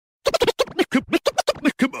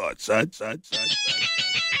on, son.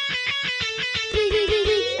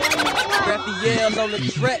 Raphael's on the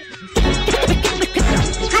track.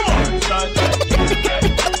 Come on, son. Come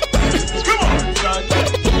on, son.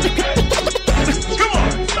 Come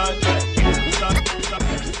on,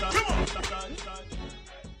 son.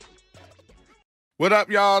 What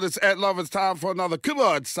up, y'all? It's Ed Love. It's time for another Come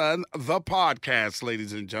On, Son, the podcast,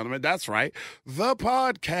 ladies and gentlemen. That's right, the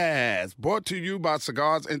podcast. Brought to you by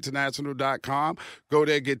cigarsinternational.com. Go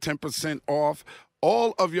there, get 10% off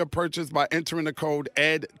all of your purchase by entering the code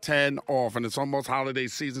ED10OFF. And it's almost holiday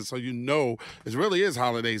season, so you know it really is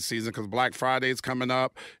holiday season because Black Friday is coming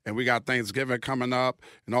up, and we got Thanksgiving coming up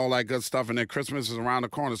and all that good stuff. And then Christmas is around the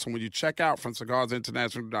corner. So when you check out from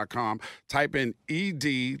cigarsinternational.com, type in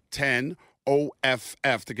ED10OFF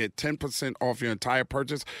to get 10% off your entire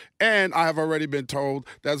purchase. And I have already been told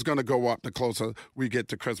that's going to go up the closer we get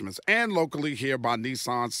to Christmas. And locally here by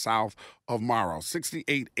Nissan south of Morrow,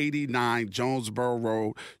 6889 Jonesboro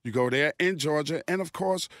Road. You go there in Georgia. And, of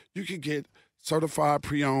course, you can get certified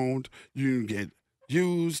pre-owned. You can get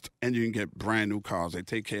used, and you can get brand new cars. They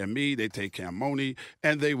take care of me, they take care of Moni,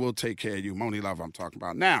 and they will take care of you. Moni Love, I'm talking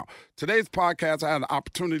about. Now, today's podcast, I had an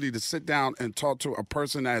opportunity to sit down and talk to a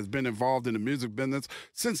person that has been involved in the music business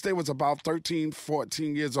since they was about 13,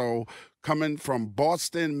 14 years old, coming from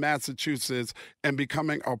Boston, Massachusetts, and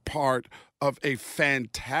becoming a part of a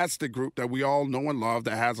fantastic group that we all know and love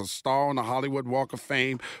that has a star on the Hollywood Walk of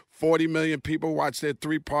Fame. 40 million people watch their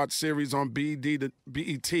 3-part series on BET, the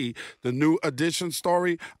New Edition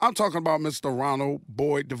story. I'm talking about Mr. Ronnie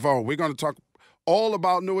DeVoe. We're going to talk all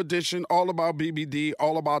about New Edition, all about BBD,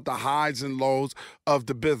 all about the highs and lows of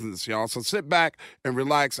the business, y'all. So sit back and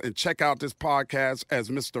relax and check out this podcast as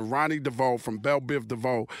Mr. Ronnie DeVoe from Bel Biv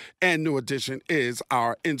Devoe and New Edition is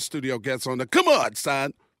our in-studio guest on the Come On,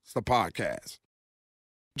 Son. It's the podcast.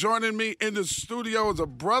 Joining me in the studio is a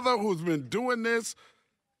brother who's been doing this.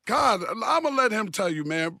 God, I'm going to let him tell you,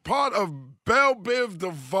 man. Part of Bel Biv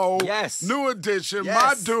Devoe, Yes. New Edition. Yes.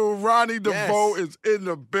 My dude, Ronnie DeVoe, is in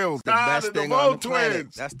the building. The best thing on the planet.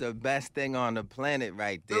 Twins. That's the best thing on the planet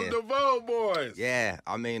right The there. DeVoe boys. Yeah,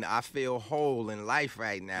 I mean, I feel whole in life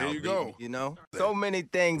right now. There you go. You know? So many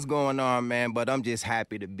things going on, man, but I'm just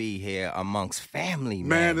happy to be here amongst family, man.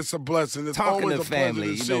 Man, it's a blessing. It's Talking always to a pleasure family,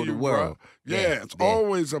 to you see know, the you, world. Bro. Yeah, it's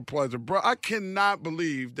always a pleasure, bro. I cannot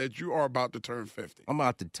believe that you are about to turn 50. I'm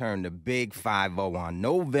about to turn the big 50 on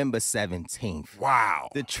November 17th. Wow.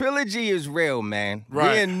 The trilogy is real, man. Right.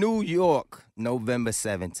 We're in New York, November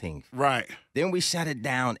 17th. Right. Then we shut it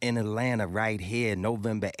down in Atlanta right here,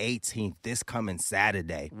 November 18th, this coming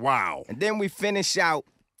Saturday. Wow. And then we finish out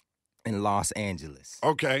in Los Angeles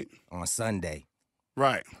Okay. on Sunday.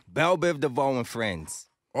 Right. Bel Biv DeVoe and Friends.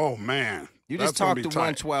 Oh, man. You That's just gonna talked be to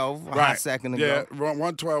tight. 112 a Right. hot second ago. Yeah,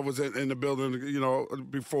 112 was in the building, you know,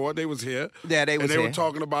 before. They was here. Yeah, they was And they here. were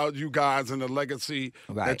talking about you guys and the legacy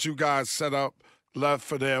Right. that you guys set up, left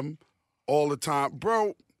for them all the time.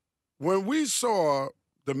 Bro, when we saw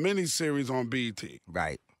the miniseries on BET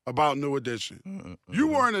Right. about New Edition, you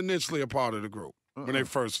weren't initially a part of the group when they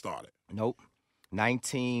first started. Nope.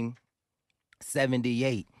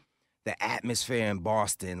 1978. The atmosphere in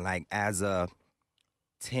Boston, like as a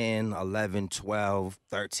 10, 11, 12,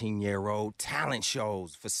 13-year-old, talent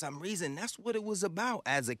shows. For some reason, that's what it was about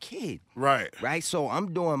as a kid. Right. Right? So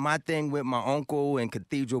I'm doing my thing with my uncle and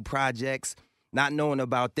Cathedral Projects, not knowing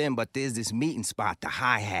about them, but there's this meeting spot, the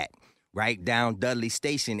Hi-Hat, right down Dudley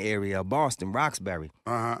Station area of Boston, Roxbury.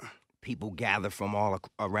 Uh-huh. People gather from all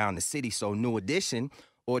around the city. So New Edition,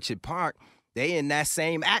 Orchard Park, they in that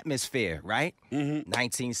same atmosphere, right?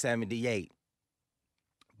 1978.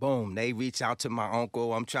 Boom, they reach out to my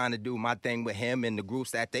uncle. I'm trying to do my thing with him and the groups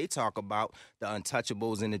that they talk about, the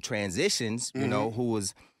Untouchables and the Transitions, you know, who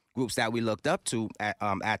was groups that we looked up to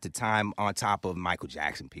at the time on top of Michael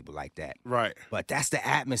Jackson, people like that. Right. But that's the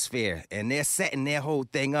atmosphere, and they're setting their whole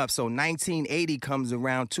thing up. So 1980 comes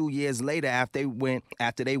around 2 years later after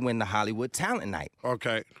they win the Hollywood Talent Night.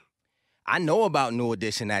 Okay. I know about New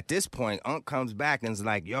Edition at this point. Unc comes back and is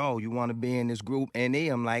like, yo, you want to be in this group? And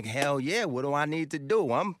I'm like, hell yeah, what do I need to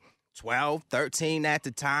do? I'm 12, 13 at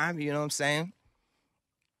the time, you know what I'm saying?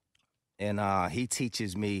 And he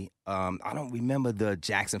teaches me, I don't remember the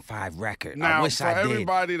Jackson 5 record. Now, I wish for I did.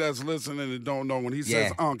 everybody that's listening and don't know, when he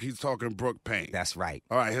says Yeah. Unc, he's talking Brooke Payne. That's right.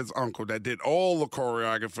 All right, his uncle that did all the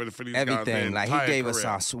choreography for these guys. Everything. Like, he gave us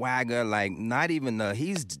our our swagger. Like, not even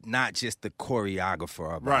he's not just the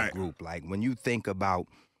choreographer of our Right. group. Like, when you think about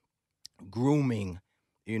grooming,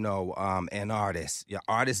 you know, an artist, your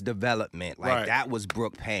artist development, like Right. that was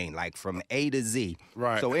Brooke Payne, like from A to Z.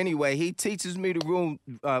 Right. So anyway, he teaches me the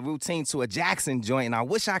routine to a Jackson joint, and I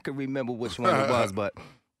wish I could remember which one it was, but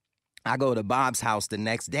I go to Bob's house the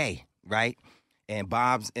next day, right? And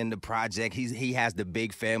Bob's in the project. He has the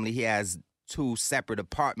big family. He has 2 separate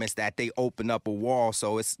apartments that they open up a wall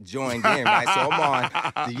so it's joined in, right? So I'm on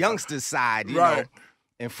the youngster's side, you know,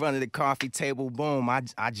 in front of the coffee table. Boom,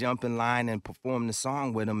 I jump in line and perform the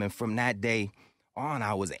song with him. And from that day on,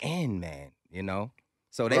 I was in, man, you know?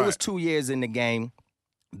 So they was 2 years in the game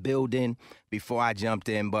building before I jumped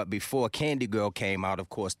in. But before Candy Girl came out, of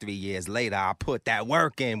course, 3 years later, I put that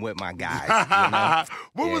work in with my guys, you know?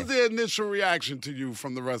 What was the initial reaction to you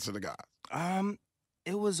from the rest of the guys?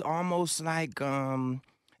 It was almost like,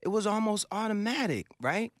 it was almost automatic,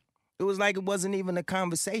 right? It was like it wasn't even a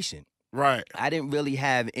conversation. Right. I didn't really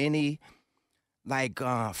have any, like,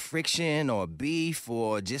 friction or beef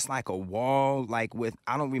or just like a wall, like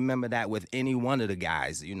I don't remember that with any one of the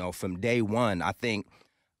guys, you know, from day one. I think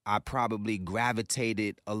I probably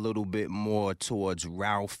gravitated a little bit more towards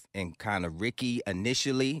Ralph and kind of Ricky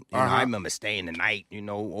initially. You know, I remember staying the night, you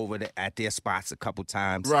know, at their spots a couple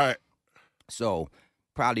times. Right. So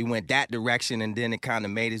probably went that direction, and then it kind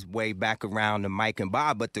of made its way back around to Mike and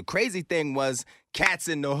Bob. But the crazy thing was cats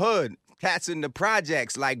in the hood, cats in the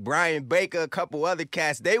projects, like Brian Baker, a couple other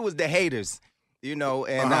cats, they was the haters, you know,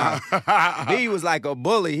 and B was like a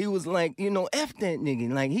bully. He was like, you know, F that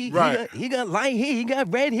nigga. Like, he got light hair, he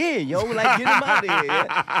got red hair, yo. Like, get him out of here.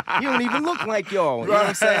 Yeah? He don't even look like y'all, you know what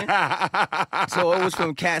I'm saying? So it was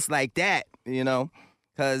from cats like that, you know.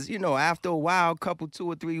 Because, you know, after a while, 2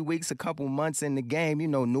 or 3 weeks, a couple months in the game, you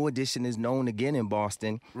know, New Edition is known again in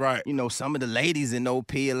Boston. Right. You know, some of the ladies in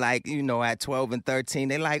OP are like, you know, at 12 and 13,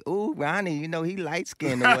 they like, ooh, Ronnie, you know, he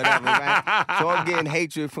light-skinned or whatever, right? So I'm getting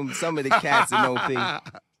hatred from some of the cats in OP.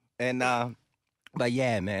 And, but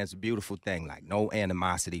yeah, man, it's a beautiful thing. Like, no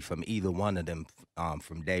animosity from either one of them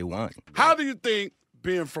from day one. How do you think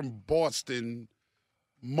being from Boston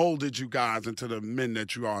molded you guys into the men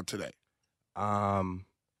that you are today?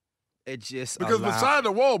 It just because beside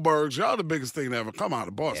the Wahlbergs, y'all the biggest thing to ever come out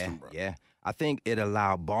of Boston, bro. Yeah, I think it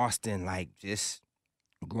allowed Boston, like, just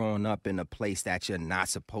growing up in a place that you're not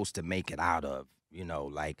supposed to make it out of, you know,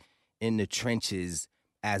 like in the trenches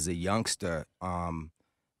as a youngster,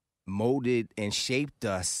 molded and shaped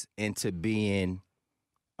us into being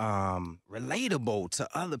relatable to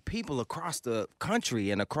other people across the country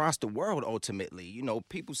and across the world ultimately. You know,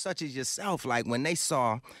 people such as yourself, like when they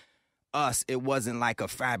saw us, it wasn't like a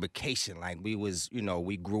fabrication. Like we was, you know,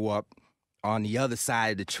 we grew up on the other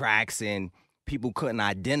side of the tracks and people couldn't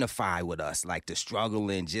identify with us, like the struggle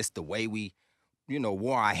and just the way we, you know,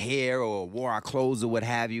 wore our hair or wore our clothes or what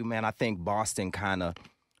have you. Man, I think Boston kind of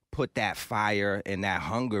put that fire and that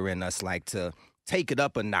hunger in us, like to take it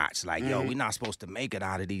up a notch. Like, yo, we're not supposed to make it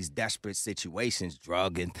out of these desperate situations.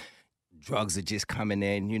 Drugs are just coming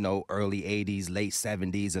in, you know, early 80s, late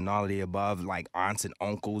 70s, and all of the above. Like aunts and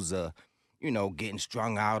uncles are, you know, getting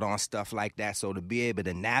strung out on stuff like that. So to be able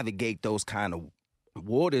to navigate those kind of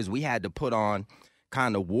waters, we had to put on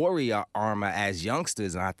kind of warrior armor as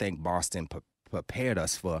youngsters. And I think Boston prepared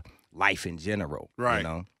us for life in general. Right. You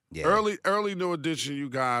know? Yeah. Early New Edition, you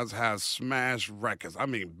guys have smash records. I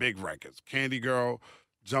mean, big records. Candy Girl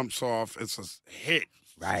jumps off. It's a hit.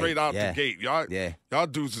 Right. Straight out the gate. Y'all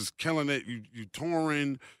dudes is killing it. You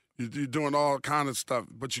touring, you're doing all kind of stuff,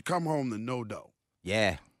 but you come home to no dough.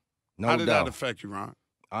 Yeah. No How dough. did that affect you,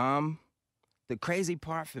 Ron? The crazy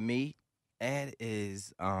part for me, Ed,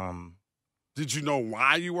 is did you know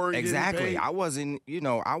why you weren't exactly? getting paid?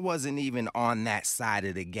 I wasn't even on that side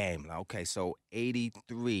of the game. Like, okay, so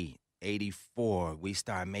 83, 84, we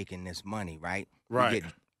start making this money, right? Right. We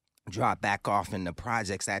get dropped back off in the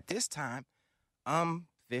projects. At this time, I'm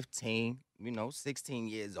 15, 16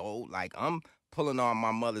 years old. Like, I'm pulling on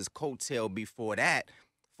my mother's coattail before that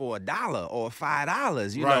for $1 or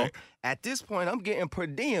 $5, you know. At this point, I'm getting per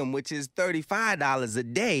diem, which is $35 a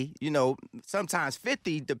day, you know, sometimes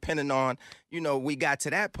 $50, depending on, you know, we got to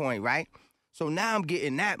that point, right? So now I'm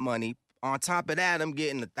getting that money. On top of that, I'm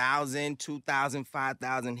getting $1,000, $2,000,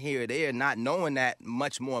 $5,000 here or there, not knowing that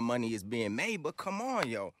much more money is being made. But come on,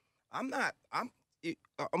 yo. I'm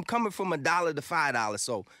coming from $1 to $5,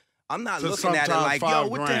 so I'm not looking at it like, yo,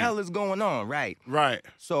 what the hell is going on, right? Right.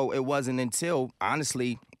 So it wasn't until,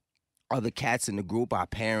 honestly, other cats in the group, our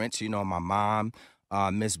parents, you know, my mom,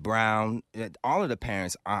 Miss Brown, all of the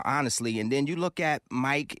parents, honestly. And then you look at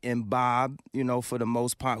Mike and Bob, you know, for the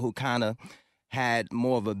most part, who kind of had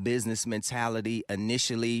more of a business mentality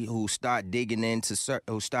initially, who started digging into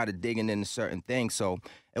certain things. So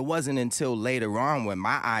it wasn't until later on when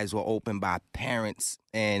my eyes were opened by parents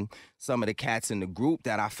and some of the cats in the group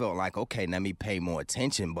that I felt like, okay, let me pay more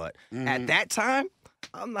attention. But at that time,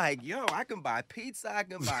 I'm like, yo, I can buy pizza, I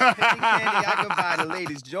can buy penny candy, I can buy the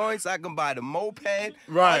latest joints, I can buy the moped.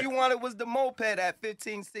 Right. All you wanted was the moped at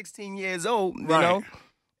 15, 16 years old, you Right. know,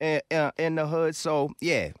 and in the hood. So,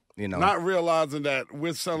 yeah, you know. Not realizing that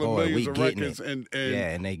we're selling millions of records and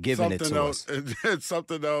they giving it to us. And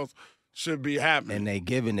something else should be happening. And they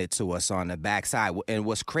giving it to us on the backside. And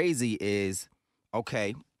what's crazy is,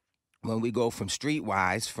 okay, when we go from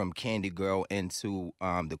Streetwise, from Candy Girl into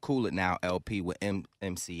the Cool It Now LP with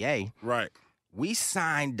MCA, right? We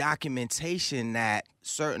signed documentation that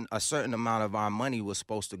a certain amount of our money was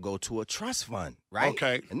supposed to go to a trust fund, right?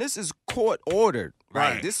 Okay. And this is court ordered,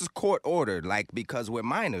 right? Right. This is court ordered, like, because we're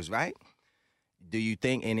minors, right? Do you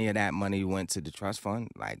think any of that money went to the trust fund?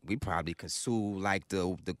 Like, we probably could sue, like,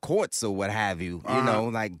 the courts or what have you. You know,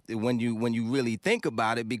 like, when you really think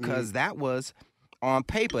about it, because that was on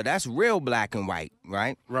paper. That's real black and white,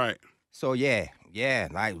 right? Right. So, yeah,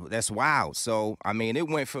 like, that's wild. So, I mean, it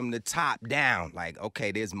went from the top down. Like,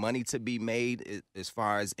 okay, there's money to be made as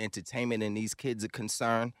far as entertainment and these kids are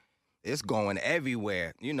concerned. It's going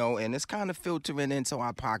everywhere, you know, and it's kind of filtering into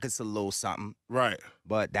our pockets a little something. Right.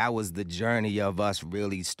 But that was the journey of us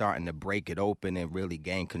really starting to break it open and really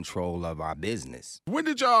gain control of our business. When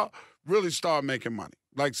did y'all really start making money?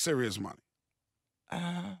 Like, serious money?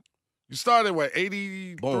 You started, what,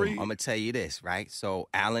 83? Boom, I'm going to tell you this, right? So,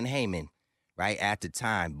 Alan Heyman, right, at the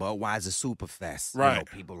time, Budweiser Superfest. Right. You know,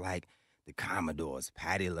 people like the Commodores,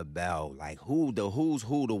 Patti LaBelle, like who's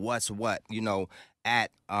who, the what's what, you know,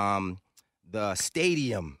 at the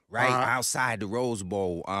stadium, right, outside the Rose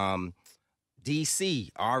Bowl,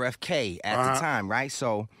 D.C., RFK at the time, right?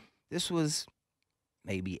 So this was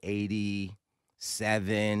maybe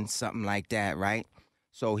 87, something like that, right?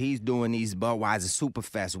 So he's doing these Budweiser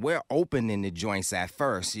Superfest. We're opening the joints at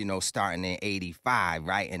first, you know, starting in 85,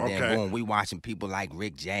 right? And then, boom, we watching people like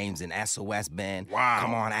Rick James and SOS Band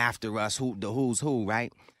come on after us, the who's who,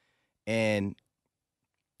 right? And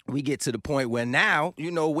we get to the point where now,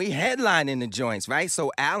 you know, we headlining the joints, right?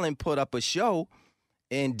 So Alan put up a show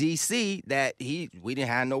in D.C. that we didn't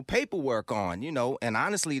have no paperwork on, you know, and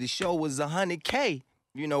honestly, the show was $100K,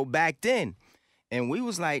 you know, back then. And we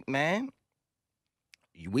was like, man,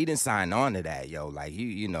 we didn't sign on to that, yo. Like,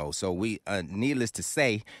 you know, so we, needless to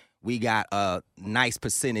say, we got a nice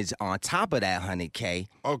percentage on top of that $100K,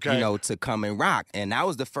 you know, to come and rock. And that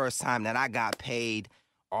was the first time that I got paid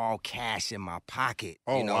all cash in my pocket,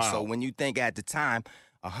 you know. So when you think at the time,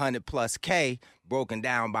 100+K broken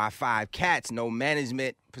down by 5 cats, no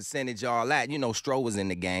management percentage, all that, you know, Stro was in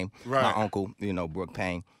the game, my uncle, you know, Brooke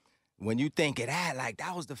Payne. When you think of that, like,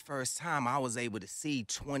 that was the first time I was able to see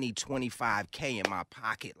 25K in my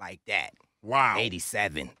pocket like that. Wow.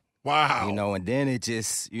 87. Wow. You know, and then it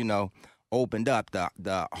just, you know, opened up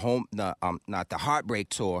the Heartbreak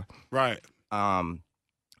Tour. Right.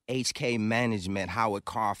 HK Management, Howard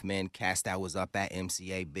Kaufman, cast that was up at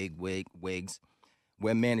MCA, big wigs.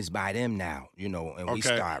 We're managed by them now, you know, and we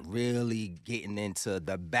start really getting into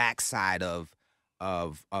the backside of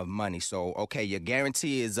money. So, okay, your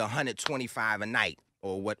guarantee is $125 a night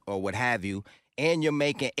or what have you, and you're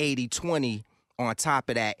making 80/20 on top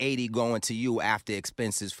of that, 80 going to you after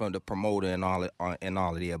expenses from the promoter and all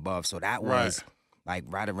of the above. So that was like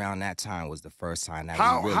right around that time was the first time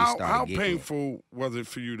that we really started getting How painful was it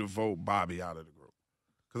for you to vote Bobby out of the group?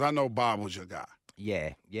 Because I know Bob was your guy.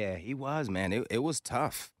 Yeah, he was, man. It was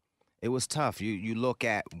tough. It was tough. You look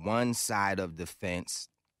at one side of the fence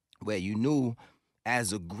where you knew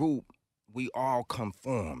as a group we all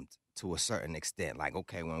conformed to a certain extent. Like,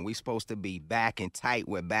 okay, when we supposed to be back and tight,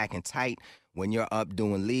 we're back and tight. When you're up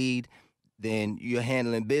doing lead, then you're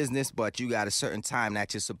handling business, but you got a certain time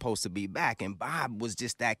that you're supposed to be back. And Bob was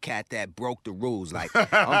just that cat that broke the rules. Like,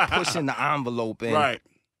 I'm pushing the envelope. And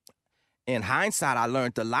in hindsight, I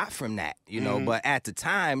learned a lot from that, you know. But at the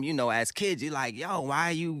time, you know, as kids, you're like, yo, why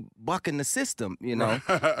are you bucking the system, you know?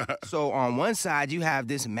 So on one side, you have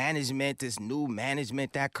this management, this new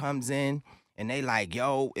management that comes in, and they like,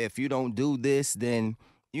 yo, if you don't do this, then,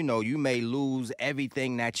 you know, you may lose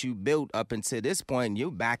everything that you built up until this point, and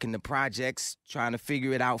you're back in the projects trying to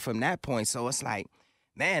figure it out from that point. So it's like,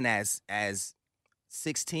 man, as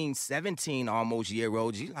 16, 17 almost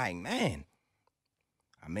year-olds, you're like, man,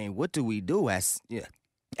 I mean, what do we do as a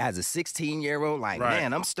 16-year-old? Like,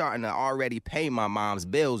 man, I'm starting to already pay my mom's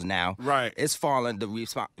bills now. Right. It's falling, the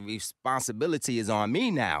responsibility is on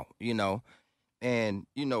me now, you know. And,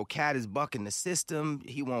 you know, Cat is bucking the system.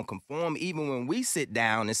 He won't conform. Even when we sit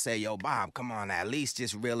down and say, yo, Bob, come on, at least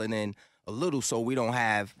just reel it in a little so we don't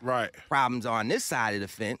have problems on this side of the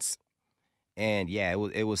fence. And, yeah,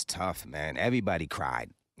 it was tough, man. Everybody cried,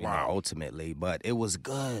 you know, ultimately. But it was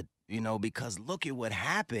good. because look at what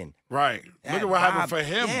happened. Right. Look at what happened for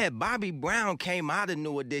him. Yeah, Bobby Brown came out of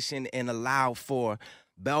New Edition and allowed for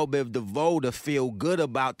Bel Biv DeVoe to feel good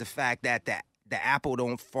about the fact that the apple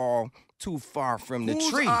don't fall too far from the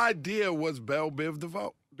tree. Whose idea was Bel Biv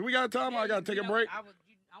DeVoe? Do we got time? I got to take a break? I'll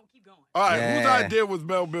keep going. All right, whose idea was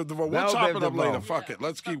Bel Biv DeVoe? We'll Bel chop Biv it up DeVoe. later. Fuck it.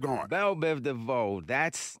 Let's keep going. Bel Biv DeVoe,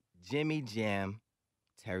 that's Jimmy Jam,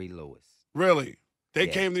 Terry Lewis. Really? They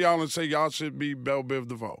Yeah. came to y'all and said y'all should be Bel Biv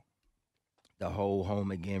DeVoe. The whole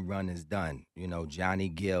Home Again run is done. Johnny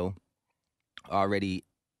Gill already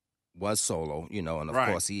was solo, and of Right.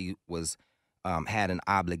 course he was had an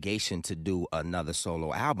obligation to do another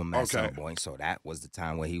solo album at some Okay. point. So that was the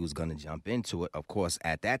time where he was going to jump into it. Of course,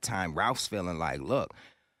 at that time, Ralph's feeling like, look,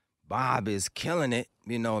 Bob is killing it,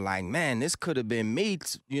 like, man, this could have been me,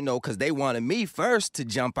 because they wanted me first to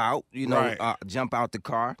jump out, Right. jump out the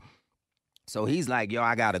car. So he's like, yo,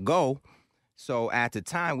 I got to go. So at the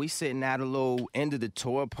time, we sitting at a little end of the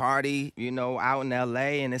tour party, out in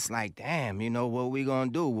L.A., and it's like, damn, what we going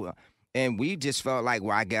to do? And we just felt like,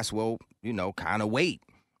 well, I guess we'll, kind of wait.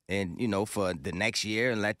 And, for the next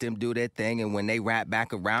year and let them do their thing. And when they wrap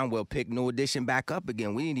back around, we'll pick New Edition back up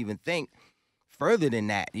again. We didn't even think further than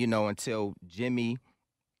that, until Jimmy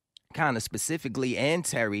kind of specifically and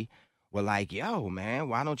Terry were like, yo, man,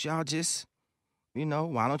 why don't y'all just,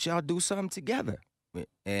 why don't y'all do something together?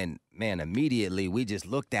 And, man, immediately we just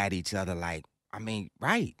looked at each other like, I mean,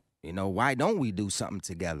 right. Why don't we do something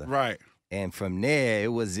together? Right. And from there, it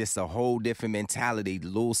was just a whole different mentality.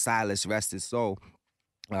 Lil Silas, rest his soul.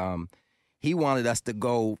 He wanted us to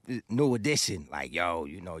go New Edition. Like, yo,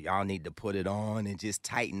 y'all need to put it on and just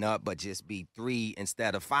tighten up, but just be 3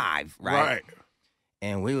 instead of 5, right? Right.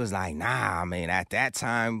 And we was like, nah, I mean, at that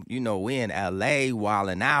time, we in L.A.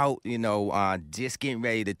 wilding out, just getting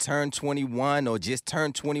ready to turn 21 or just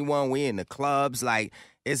turn 21. We in the clubs, like,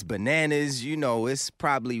 it's bananas, it's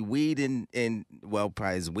probably weed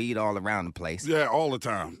probably it's weed all around the place. Yeah, all the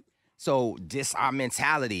time. So just our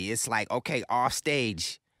mentality, it's like, okay, off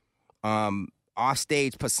stage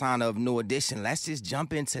persona of New Edition, let's just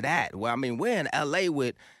jump into that. Well, I mean, we're in L.A.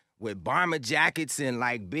 with bomber jackets and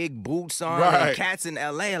like big boots on, Right. and cats in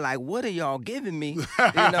LA like, what are y'all giving me?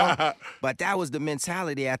 But that was the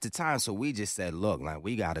mentality at the time. So we just said, look, like,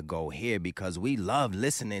 we got to go here because we loved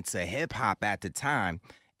listening to hip hop at the time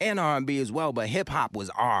and R&B as well. But hip hop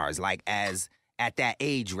was ours, like at that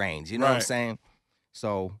age range. You know what I'm Right. saying?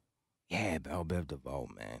 So yeah, Bel Biv DeVoe,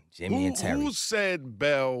 man, Jimmy and Terry. Who said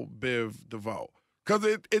Bel Biv DeVoe? Because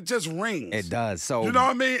it just rings. It does. So You know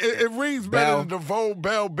what I mean? It rings better than DeVoe,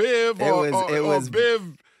 Bel Biv, or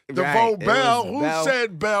Biv DeVoe, right, Bell. it Who was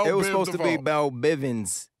said Bel Biv It was supposed DeVoe? to be Bel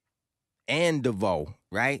Bivens and DeVoe,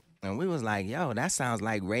 right? And we was like, yo, that sounds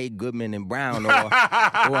like Ray Goodman and Brown or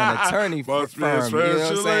an attorney Must be a firm. You know what I'm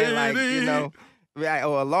special saying? Like, lady. right,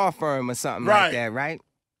 or a law firm or something Right. like that, right?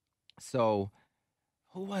 So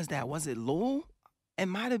who was that? Was it Lil? It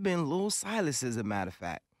might have been Lil Silas, as a matter of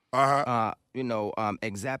fact. Uh-huh.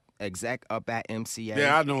 Exec up at MCA.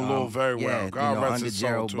 Yeah, I know Lil very well. Yeah, God rest under his soul,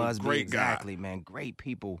 Gerald too. Busby. Great guy. Exactly, man. Great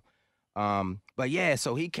people. But yeah,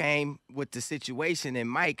 so he came with the situation, and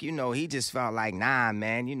Mike, he just felt like, nah,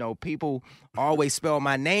 man, people always spell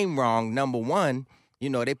my name wrong. Number one,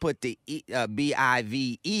 they put the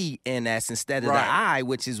B-I-V-E-N-S instead of Right. the I,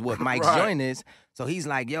 which is what Mike's Right. joint is. So he's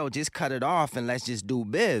like, yo, just cut it off and let's just do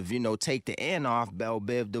Biv, take the N off, Bel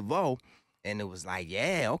Biv DeVoe. And it was like,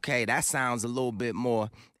 yeah, okay, that sounds a little bit more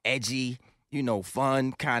edgy,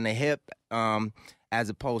 fun, kind of hip, as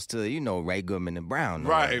opposed to, Ray Goodman and Brown.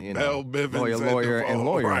 Right, Bel Bivens lawyer and and DeVoe,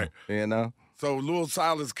 lawyer, right. So Lil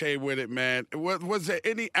Silas came with it, man. Was there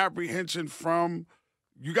any apprehension from,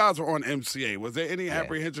 you guys were on MCA, was there any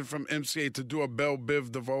apprehension from MCA to do a Bel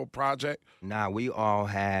Biv DeVoe project? Nah, we all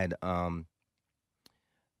had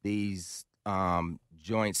these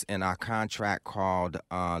joints in our contract called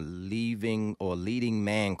leaving or leading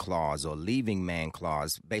man clause or leaving man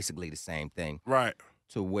clause, basically the same thing. Right.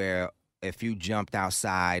 To where if you jumped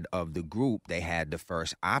outside of the group, they had the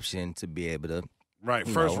first option to be able to. Right,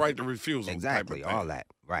 first right to refusal. Exactly, type of thing. all that,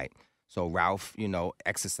 right. So Ralph,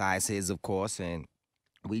 exercised his, of course, and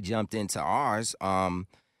we jumped into ours.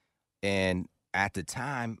 And at the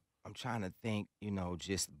time, I'm trying to think,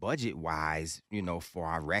 just budget-wise, for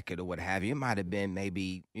our record or what have you, it might have been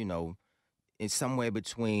maybe, it's somewhere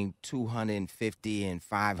between 250 and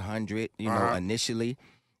 500, initially.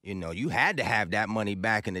 You had to have that money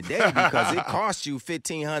back in the day because it cost you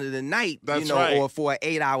 $1,500 a night, right. or for an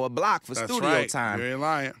 8-hour block for That's studio right. time. You ain't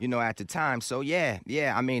lying. At the time. So yeah.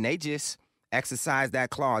 I mean, they just exercised that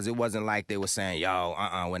clause. It wasn't like they were saying, yo,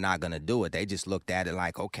 we're not gonna do it. They just looked at it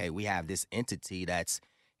like, okay, we have this entity that's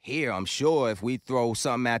here, I'm sure if we throw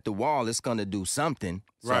something at the wall, it's gonna do something.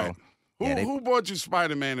 Right. So, Who bought you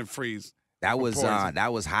Spider-Man and Freeze? That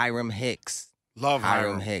was Hiram Hicks. Love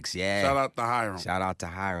Hiram Hicks, yeah. Shout out to Hiram. Shout out to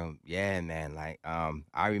Hiram. Yeah, man. Like,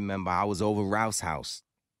 I remember I was over Ralph's house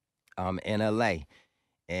in LA,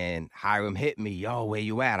 and Hiram hit me, yo, where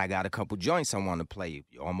you at? I got a couple joints I want to play you.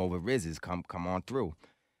 Yo, I'm over Riz's. Come on through.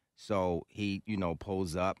 So he,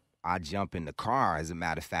 pulls up. I jump in the car, as a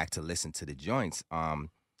matter of fact, to listen to the joints.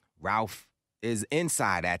 Ralph is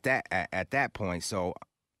inside at that point. So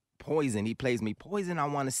Poison, he plays me Poison. I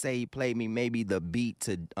want to say he played me maybe the beat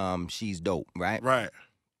to She's Dope, right? Right.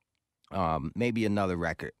 Maybe another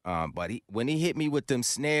record. But when he hit me with them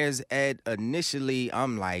snares, Ed, initially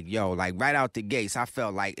I'm like, yo, like right out the gates, I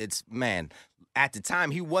felt like at the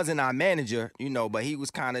time he wasn't our manager, but he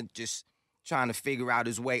was kind of just trying to figure out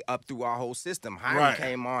his way up through our whole system. Hiram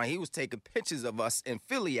came on. He was taking pictures of us in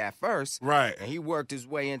Philly at first. Right. And he worked his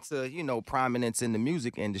way into, prominence in the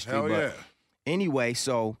music industry. Hell yeah. Anyway,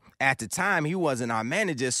 so at the time, he wasn't our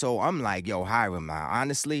manager, so I'm like, yo, Hiram,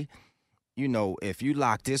 honestly, if you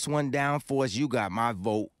lock this one down for us, you got my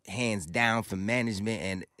vote hands down for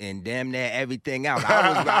management and damn near everything else.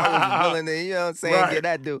 I was willing to, get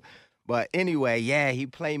that dude. But anyway, yeah, he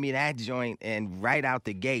played me that joint, and right out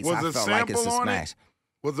the gates, I felt like it's a smash.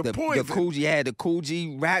 Was it Poison? The Cool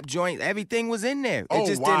G rap joint, everything was in there. It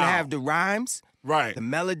just didn't have the rhymes. Right. The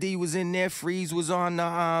melody was in there. Freeze was on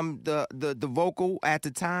the vocal at the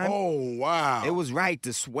time. Oh, wow. It was right.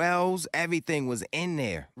 The swells, everything was in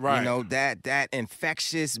there. Right. That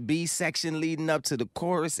infectious B section leading up to the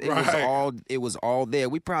chorus, it was all there.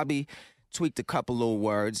 We probably tweaked a couple little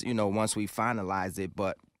words, once we finalized it,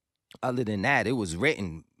 but other than that, it was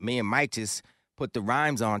written. Me and Mike just put the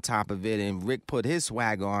rhymes on top of it, and Rick put his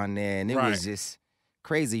swag on there, and it was just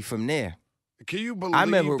crazy from there. Can you believe I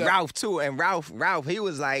remember Ralph, too, and Ralph, he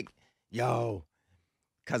was like, yo,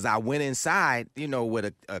 because I went inside,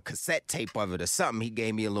 with a cassette tape of it or something. He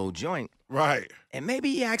gave me a little joint. Right. And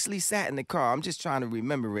maybe he actually sat in the car. I'm just trying to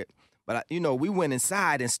remember it. But, we went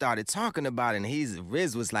inside and started talking about it, and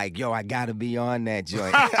Riz was like, yo, I got to be on that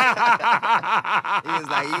joint. He was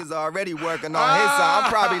like, he's already working on his song.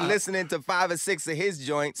 I'm probably listening to 5 or 6 of his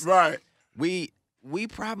joints. Right. We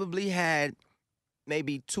probably had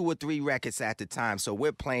maybe 2 or 3 records at the time, so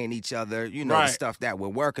we're playing each other, the stuff that we're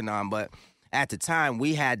working on. But at the time,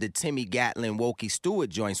 we had the Timmy Gatlin, Wokey Stewart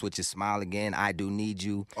joints, which is Smile Again, I Do Need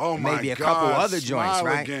You. Oh, my maybe a God, couple other joints, Smile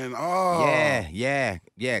right? Again. Oh.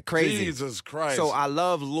 Yeah, crazy. Jesus Christ. So I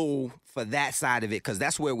love Lou for that side of it, because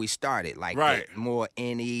that's where we started, like more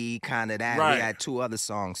any kind of that. Right. We had 2 other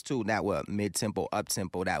songs, too, that were mid-tempo,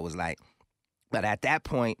 up-tempo, that was like, but at that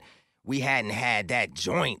point, we hadn't had that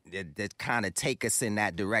joint that kind of take us in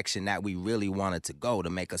that direction that we really wanted to go, to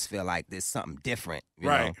make us feel like there's something different, you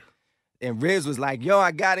know? And Riz was like, yo,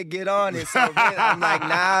 I got to get on it. So I'm like,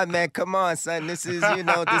 nah, man, come on, son. This is going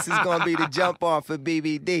to be the jump off for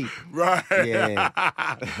BBD. Right.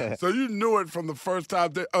 Yeah. So you knew it from the first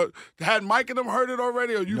time. Had Mike and them heard it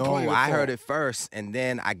already, or you played it? No, I heard it first, and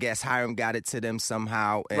then I guess Hiram got it to them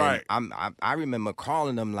somehow. And I remember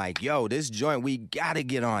calling them like, yo, this joint, we got to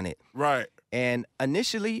get on it. Right. And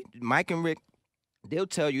initially, Mike and Rick, they'll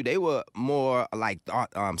tell you they were more like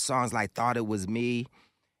songs like Thought It Was Me.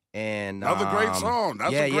 And another great song.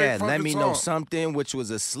 That's a great fucking Let Me song. Know Something, which was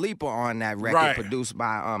a sleeper on that record, produced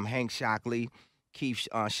by Hank Shockley, Keith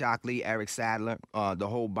Shockley, Eric Sadler, the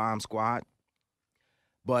whole Bomb Squad.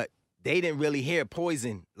 But they didn't really hear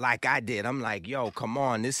Poison like I did. I'm like, yo, come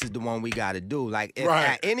on, this is the one we got to do. Like, if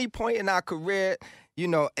at any point in our career,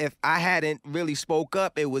 if I hadn't really spoke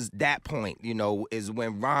up, it was that point, is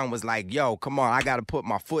when Ron was like, yo, come on, I got to put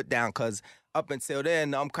my foot down, because up until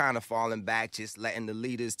then, I'm kind of falling back, just letting the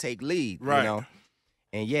leaders take lead, And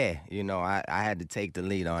I had to take the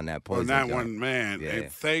lead on that Poison. On that joint. one, man. Yeah.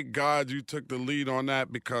 And thank God you took the lead on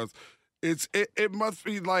that, because it must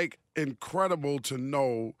be like incredible to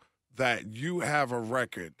know that you have a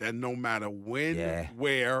record that no matter when,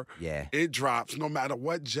 where it drops, no matter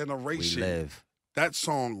what generation, we live. That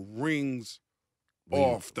song rings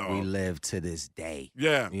off, though. We live to this day.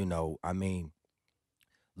 Yeah.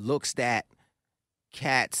 Looks that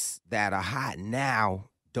cats that are hot now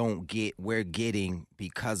don't get, we're getting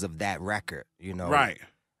because of that record, Right.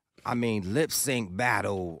 Lip Sync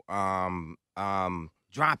Battle,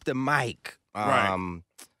 Drop the Mic, all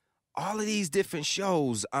of these different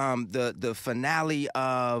shows, the finale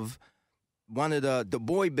of one of the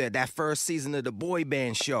boy band, that first season of the boy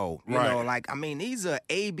band show, these are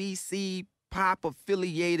ABC pop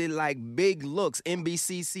affiliated, like big looks,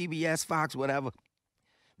 NBC, CBS, Fox, whatever.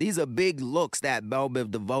 These are big looks that Bel Biv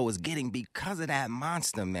DeVoe is getting because of that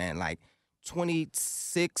monster, man. Like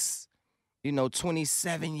 26,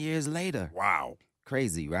 27 years later. Wow.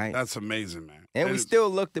 Crazy, right? That's amazing, man. And we still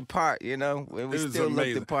looked the part, We still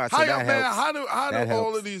looked the part. So How that man, helps. how do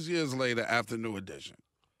all of these years later after New Edition,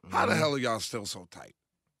 how the hell are y'all still so tight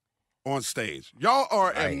on stage? Y'all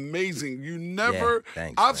are amazing. You never,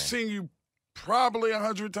 I've seen you probably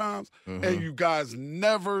 100 times, and you guys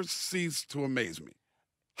never cease to amaze me.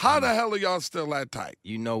 How the hell are y'all still that tight?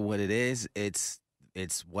 You know what it is? It's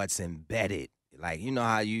what's embedded. Like, you know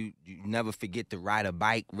how you never forget to ride a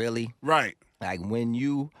bike, really? Right. Like, when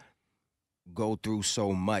you go through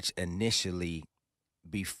so much initially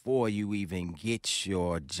before you even get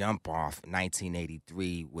your jump off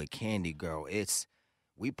 1983 with Candy Girl,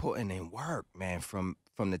 we putting in work, man, from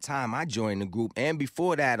the time I joined the group. And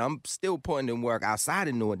before that, I'm still putting in work outside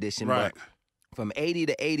of New Edition. Right. But from 80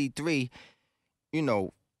 to 83,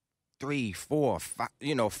 3, 4,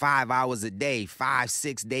 5, 5 hours a day, 5,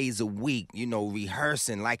 6 days a week,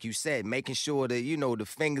 rehearsing, like you said, making sure that, the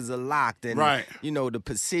fingers are locked and, the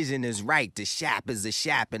precision is right. The shap is a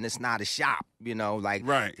shap and it's not a shop,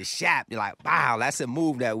 the shap, you're like, wow, that's a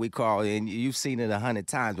move that we call, and you've seen it 100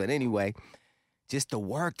 times. But anyway, just the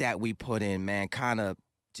work that we put in, man, kind of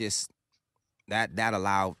just that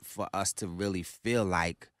allowed for us to really feel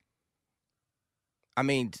like,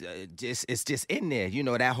 it's just in there,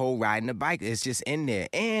 that whole riding the bike, it's just in there.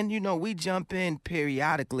 And, we jump in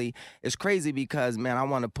periodically. It's crazy because, man, I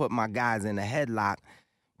want to put my guys in a headlock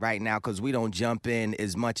right now because we don't jump in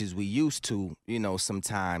as much as we used to,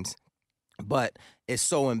 sometimes. But it's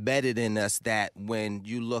so embedded in us that when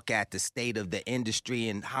you look at the state of the industry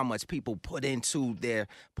and how much people put into their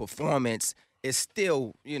performance, it's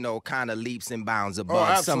still, kind of leaps and bounds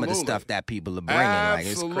above some of the stuff that people are bringing.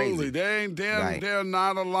 Absolutely. Like, it's crazy. There are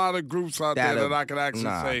not a lot of groups out there that I could actually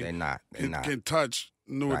say they're not. Can touch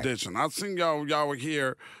New Edition. I've seen y'all were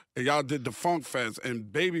here, and y'all did the Funk Fest, and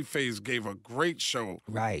Babyface gave a great show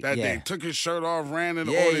that day. Took his shirt off, ran in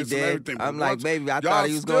the audience and everything. I'm like, baby, I thought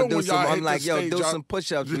he was going to do some. I'm like, yo, do some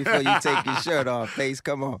push-ups before you take your shirt off. Face,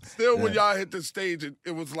 come on. Still, when y'all hit the stage,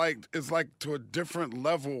 it's like to a different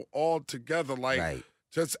level altogether. Like,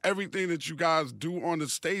 just everything that you guys do on the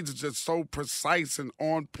stage is just so precise and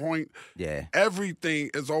on point. Yeah. Everything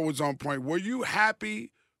is always on point. Were you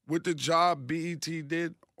happy with the job BET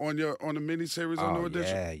did on the miniseries on New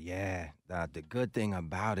Edition? Yeah. The good thing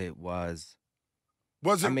about it was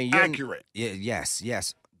it accurate? Yes.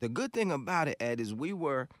 The good thing about it, Ed, is we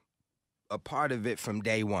were a part of it from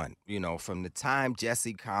day one. From the time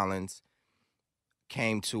Jesse Collins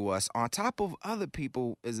came to us, on top of other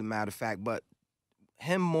people, as a matter of fact, but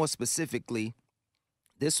him more specifically.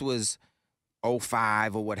 This was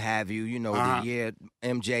 05 or what have you. The year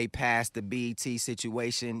MJ passed, the BET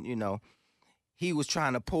situation. He was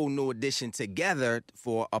trying to pull New Edition together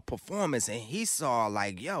for a performance, and he saw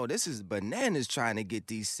like, yo, this is bananas trying to get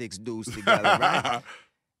these 6 dudes together, right?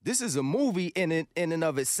 This is a movie in and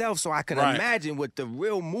of itself, so I can imagine what the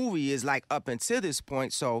real movie is like up until this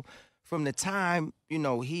point. So from the time,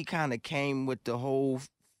 he kind of came with the whole,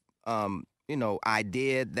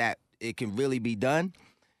 idea that it can really be done,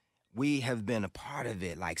 we have been a part of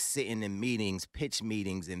it, like sitting in meetings, pitch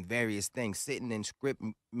meetings, and various things, sitting in script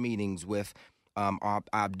meetings with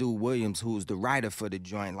Abdul Williams, who's the writer for the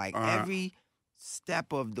joint. Like every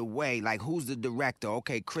step of the way, like who's the director?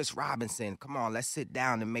 Okay, Chris Robinson, come on, let's sit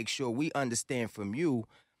down and make sure we understand from you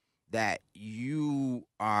that you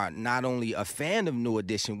are not only a fan of New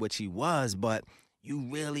Edition, which he was, but you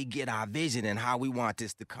really get our vision and how we want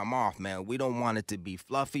this to come off, man. We don't want it to be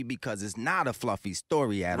fluffy because it's not a fluffy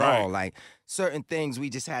story at all. Like certain things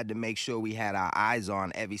we just had to make sure we had our eyes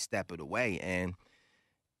on every step of the way. And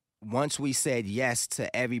once we said yes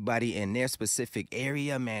to everybody in their specific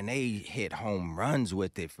area, man, they hit home runs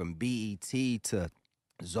with it, from BET to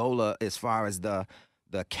Zola as far as the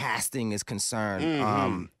casting is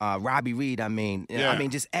concerned. Robbie Reed,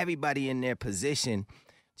 just everybody in their position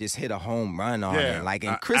just hit a home run on it. Like,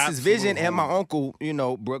 in Chris's vision, and my uncle,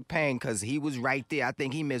 Brooke Payne, because he was right there. I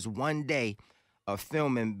think he missed one day of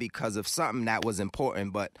filming because of something that was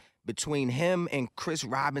important. But between him and Chris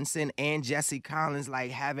Robinson and Jesse Collins, like,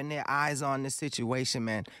 having their eyes on the situation,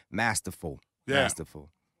 man, masterful. Masterful.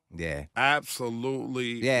 Yeah.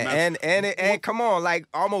 Absolutely. Yeah, and come on, like,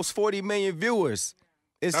 almost 40 million viewers.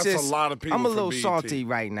 That's just a lot of people. I'm a little salty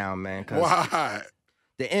right now, man. Why?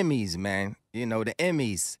 The Emmys, man. The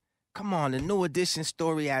Emmys. Come on, the New Edition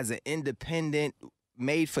story as an independent,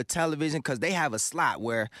 made for television, because they have a slot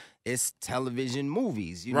where it's television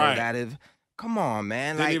movies, that have. Come on,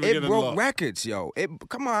 man. Like, it broke records, yo.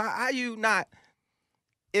 Come on, how you not?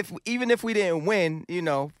 even if we didn't win, you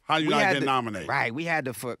know, how you we not had get nominated? Right, we had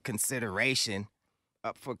to for consideration.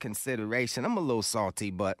 Up for consideration. I'm a little salty,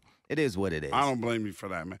 but it is what it is. I don't blame you for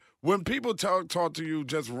that, man. When people talk to you,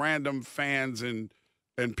 just random fans and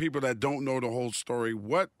people that don't know the whole story,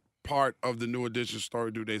 what part of the New Edition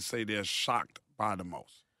story do they say they're shocked by the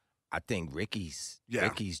most? I think Ricky's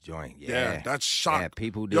joint. Yeah, that shocked. Yeah,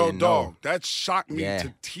 people didn't know. Yo, dog, that shocked me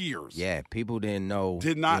to tears. Yeah, people didn't know.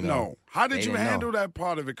 Did not know. How did you handle that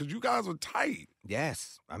part of it? Because you guys were tight.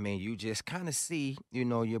 Yes. I mean, you just kind of see, you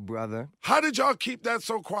know, your brother. How did y'all keep that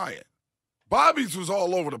so quiet? Bobby's was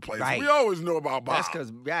all over the place. Right. We always knew about Bob. That's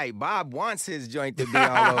because, Bob wants his joint to be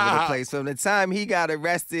all over the place. From the time he got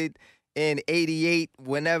arrested in 88,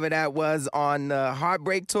 whenever that was, on the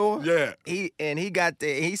Heartbreak Tour. Yeah.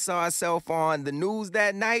 He saw himself on the news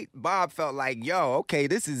that night. Bob felt like, yo, okay,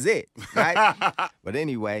 this is it, right? But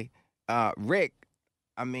anyway, Rick,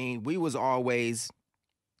 I mean, we was always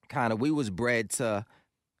we was bred to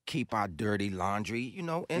keep our dirty laundry, you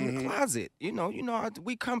know, in the closet. You know,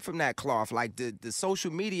 we come from that cloth. Like the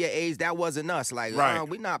social media age, that wasn't us. Like,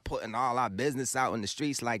 we're not putting all our business out in the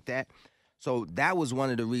streets like that. So that was one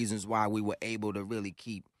of the reasons why we were able to really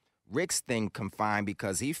keep Rick's thing confined,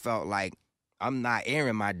 because he felt like, I'm not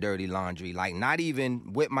airing my dirty laundry, like not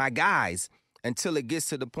even with my guys, until it gets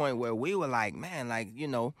to the point where we were like, man, like, you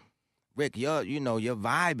know, Rick, your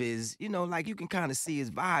vibe is, you know, like you can kind of see his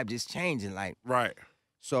vibe just changing, like. Right.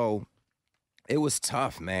 So it was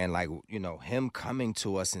tough, man. Like, you know, him coming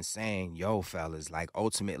to us and saying, yo, fellas, like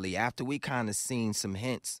ultimately after we kind of seen some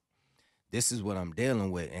hints, this is what I'm dealing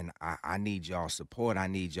with, and I need y'all's support. I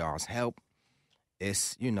need y'all's help.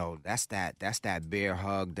 It's, you know, that's that bear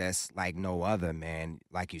hug that's like no other, man.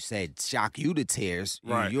 Like you said, shock you to tears.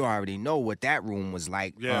 Right. You already know what that room was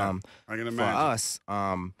like. Yeah, I can imagine. For us,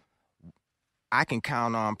 I can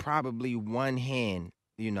count on probably one hand,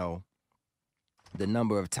 you know, the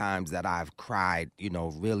number of times that I've cried, you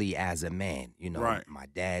know, really as a man. You know, my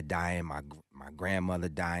dad dying, my grandmother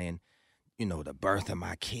dying, you know, the birth of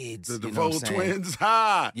my kids. The DeVoe twins,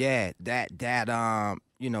 ha! Yeah,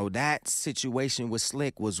 you know, that situation with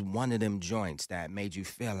Slick was one of them joints that made you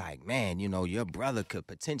feel like, man, you know, your brother could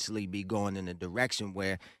potentially be going in a direction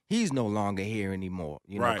where he's no longer here anymore,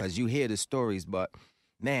 you know, because you hear the stories, but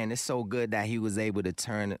man, it's so good that he was able to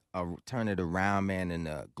turn it around, man, and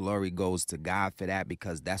glory goes to God for that,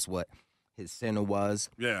 because that's what his center was.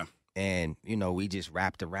 Yeah. And, you know, we just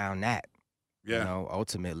wrapped around that. Yeah. You know,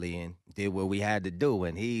 ultimately, and did what we had to do,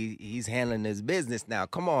 and he's handling his business now.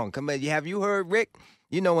 Come on. Have you heard Rick,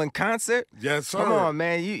 you know, in concert? Yes, sir. Come on,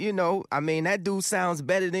 man. You know, I mean, that dude sounds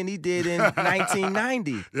better than he did in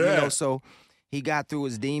 1990. Yeah. You know, so he got through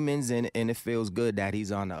his demons, and it feels good that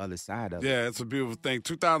he's on the other side of it. Yeah, it's a beautiful thing.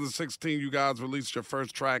 2016, you guys released your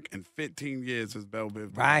first track in 15 years as Bel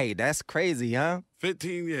Biv. Right. That's crazy, huh?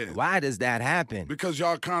 15 years. Why does that happen? Because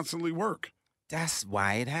y'all constantly work. That's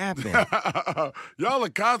why it happened. Y'all are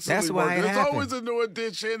constantly working. There's happened. always a new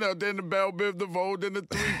edition, then the Bel Biv Devoe, then the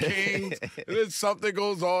Three Kings, and then something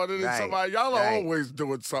goes on, and then somebody. Y'all are always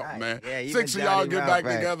doing something, man. Yeah, 6 of y'all get back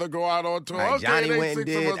together, go out on tour. Okay, Johnny went and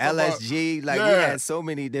did LSG. Like, we had so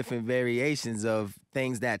many different variations of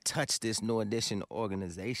things that touched this New Edition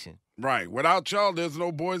organization. Right. Without y'all, there's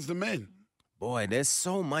no Boys to Men. Boy, there's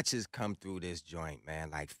so much has come through this joint, man.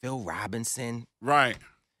 Like Phil Robinson. Right.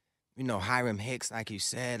 You know, Hiram Hicks, like you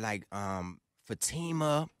said, like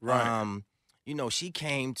Fatima. Right. You know, she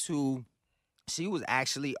was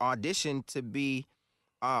actually auditioned to be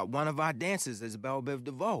one of our dancers as Bel Biv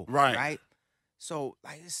Devoe. Right. Right. So,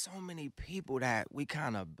 like, there's so many people that we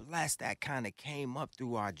kind of blessed that kind of came up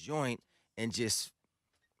through our joint and just,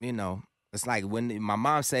 you know, it's like when my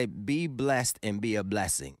mom said, be blessed and be a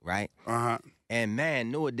blessing, right? Uh-huh. And, man,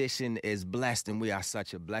 New Edition is blessed, and we are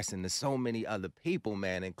such a blessing to so many other people,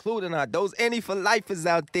 man, including those Any for Lifers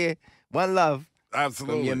out there. One love.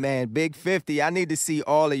 Absolutely. From your man, Big 50. I need to see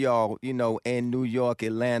all of y'all, you know, in New York,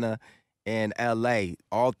 Atlanta, and L.A.,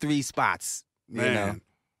 all 3 spots, man. You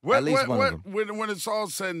know. At least one of them. When it's all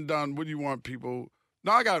said and done, what do you want people...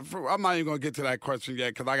 No, I'm not even going to get to that question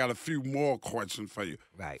yet because I got a few more questions for you.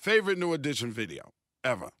 Right. Favorite New Edition video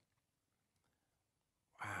ever?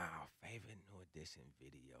 Wow, favorite New Edition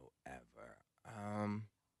video ever.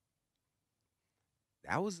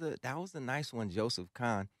 That was a nice one, Joseph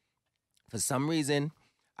Kahn. For some reason,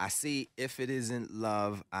 I see If It Isn't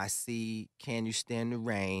Love. I see Can You Stand the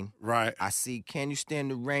Rain. Right. I see Can You Stand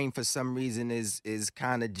the Rain for some reason is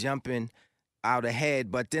kind of jumping out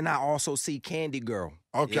ahead, but then I also see Candy Girl.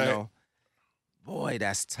 Okay. You know? Boy,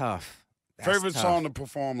 that's tough. Favorite song to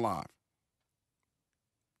perform live?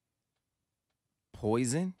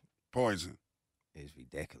 Poison. Poison. is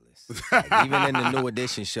ridiculous. Like, even in the New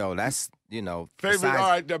Edition show, that's, favorite. besides, All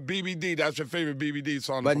right, the BBD. That's your favorite BBD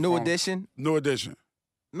song. But New Edition, New Edition.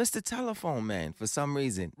 Mr. Telephone Man, for some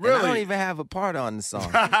reason. Really? And I don't even have a part on the song.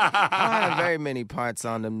 I don't have very many parts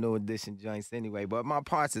on them New Edition joints anyway, but my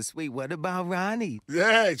parts are sweet. What about Ronnie?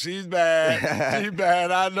 Yeah, she's bad. She's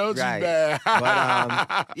bad. I know she's bad.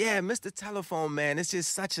 But, yeah, Mr. Telephone Man, it's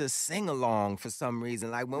just such a sing-along for some reason.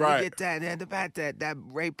 Like, when we get that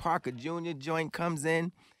Ray Parker Jr. joint comes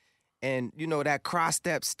in, and, that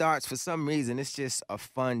cross-step starts for some reason, it's just a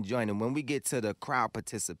fun joint. And when we get to the crowd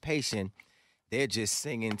participation, they're just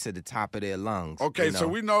singing to the top of their lungs. Okay, so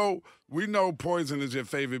we know Poison is your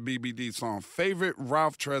favorite BBD song. Favorite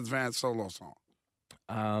Ralph Tresvant solo song?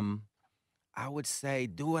 I would say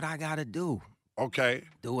Do What I Gotta Do. Okay.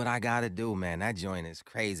 Do What I Gotta Do, man. That joint is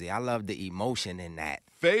crazy. I love the emotion in that.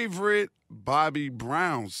 Favorite Bobby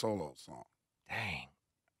Brown solo song? Dang.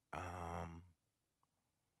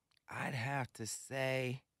 I'd have to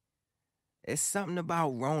say it's something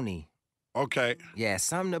about Ronnie. Okay. Yeah,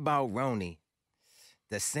 something about Ronnie.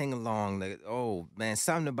 The sing-along,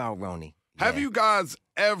 something about Ronnie. Yeah. Have you guys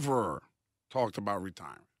ever talked about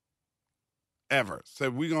retirement? Ever?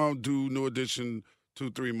 Said we're going to do New Edition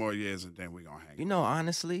 2-3 more years and then we're going to hang.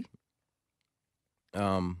 Honestly,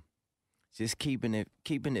 just keeping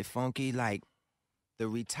it funky. Like, the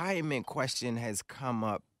retirement question has come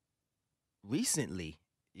up recently,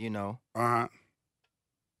 Uh-huh.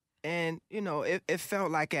 And, it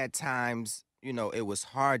felt like at times, it was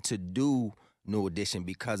hard to do New Edition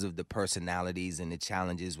because of the personalities and the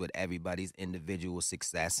challenges with everybody's individual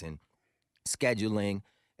success and scheduling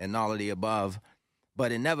and all of the above.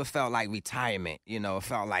 But it never felt like retirement. It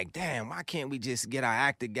felt like, damn, why can't we just get our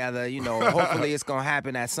act together? Hopefully it's going to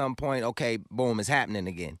happen at some point. Okay, boom, it's happening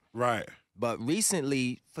again. Right. But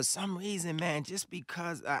recently, for some reason, man, just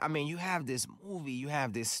because, you have this movie, you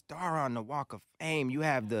have this star on the Walk of Fame, you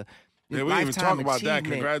have the yeah, we even talk about that.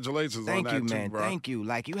 Achievement. Congratulations Thank on that, you, man. too, bro. Thank you.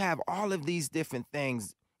 Like, you have all of these different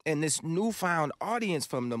things and this newfound audience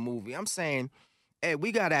from the movie. I'm saying, hey,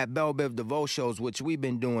 we got at Bel Biv DeVoe shows, which we've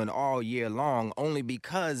been doing all year long, only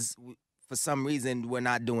because for some reason we're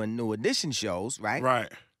not doing New Edition shows, right?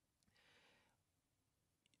 Right.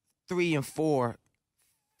 3 and 4,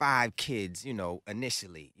 5 kids,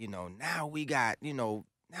 initially. Now we got,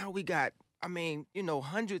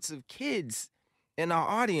 hundreds of kids in our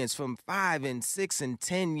audience from 5 and 6 and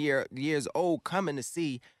 10 years old coming to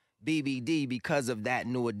see BBD because of that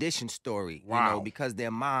New Edition story. Wow. Because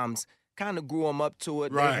their moms kind of grew them up to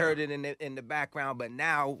it. Right. They heard it in the background, but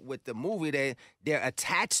now with the movie, they're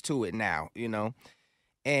attached to it now,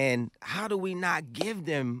 And how do we not give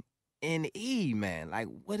them NE, man? Like,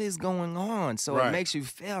 what is going on? So Right. It makes you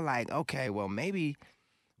feel like, okay, well, maybe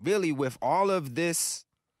really with all of this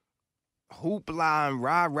hoopla and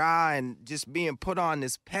rah-rah and just being put on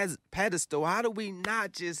this pedestal, how do we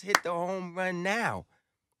not just hit the home run now?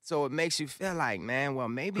 So it makes you feel like, man, well,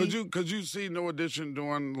 maybe... Could you see New Edition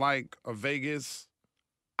doing, like, a Vegas?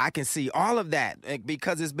 I can see all of that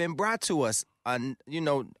because it's been brought to us, a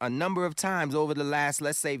number of times over the last,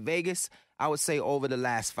 let's say Vegas, I would say over the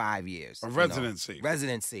last 5 years. A residency.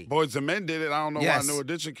 Residency. Boys and Men did it. I don't know Yes. why New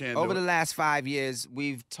Edition can't Over do the it. last 5 years,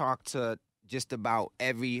 we've talked to just about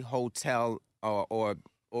every hotel or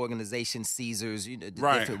organization, Caesars, the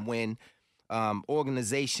Right. different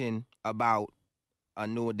organization about a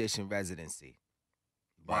New Edition residency.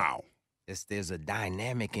 But Wow. there's a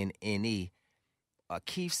dynamic in NE.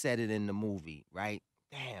 Keith said it in the movie, right?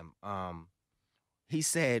 Damn. He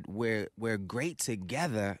said we're great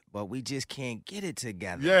together, but we just can't get it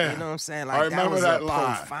together. Yeah. You know what I'm saying? I Like, that remember was that a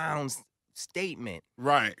line. profound statement.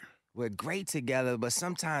 Right. We're great together, but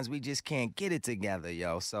sometimes we just can't get it together,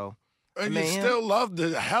 yo. So, And man, you still love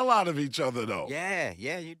the hell out of each other, though. yeah,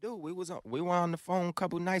 you do. We were on the phone a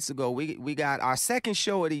couple nights ago. We got our second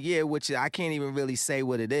show of the year, which I can't even really say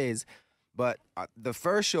what it is, but the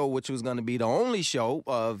first show, which was going to be the only show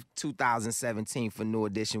of 2017 for New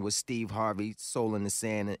Edition, was Steve Harvey, Soul in the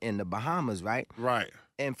Sand in the Bahamas, right? Right.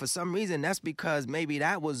 And for some reason, that's because maybe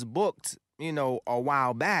that was booked, a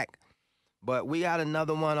while back. But we got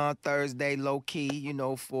another one on Thursday, low-key,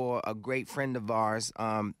 for a great friend of ours,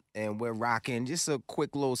 and we're rocking just a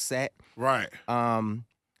quick little set. Right.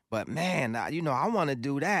 But, man, I want to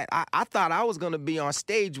do that. I thought I was going to be on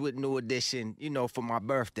stage with New Edition, for my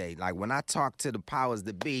birthday. Like, when I talk to the powers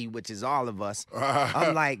that be, which is all of us,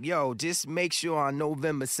 I'm like, yo, just make sure on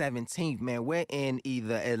November 17th, man, we're in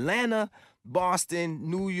either Atlanta, Boston,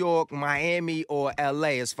 New York, Miami, or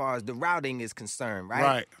L.A. as far as the routing is concerned, right?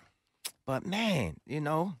 Right. But, man,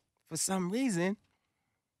 for some reason,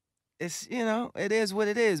 it's, it is what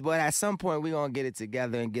it is. But at some point, we're going to get it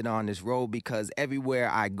together and get on this road, because everywhere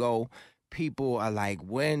I go, people are like,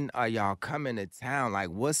 when are y'all coming to town? Like,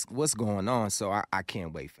 what's going on? So I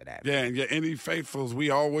can't wait for that. Yeah, and any faithfuls, we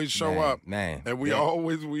always show up. Man. And we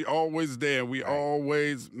always there. We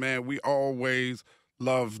always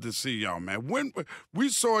love to see y'all, man. When we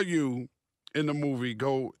saw you in the movie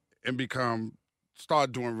go and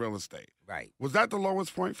start doing real estate. Right. Was that the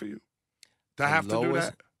lowest point for you? To have to do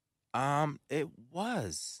that? It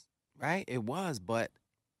was, right? It was, but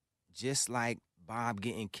just like Bob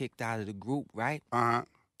getting kicked out of the group, right? Uh-huh.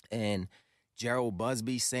 And Gerald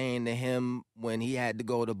Busby saying to him when he had to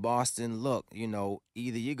go to Boston, look, either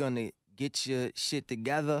you're going to get your shit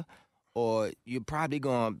together or you're probably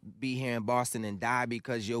going to be here in Boston and die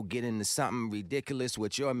because you'll get into something ridiculous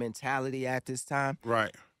with your mentality at this time.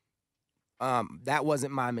 Right. That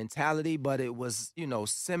wasn't my mentality, but it was,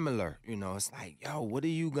 similar. It's like, yo, what are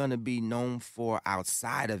you going to be known for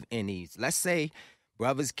outside of Ennies? Let's say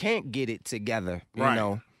brothers can't get it together,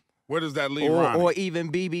 right. Where does that leave Ronnie? Or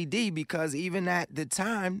even BBD, because even at the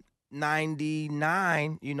time,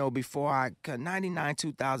 99, 99,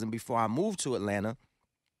 2000, before I moved to Atlanta,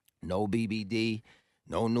 no BBD,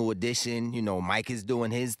 no New Edition. Mike is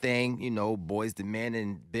doing his thing, Boys the Men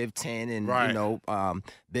and Biv 10 and, right.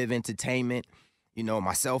 Biv Entertainment.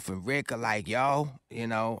 Myself and Rick are like, yo,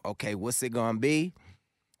 okay, what's it going to be?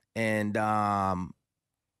 And,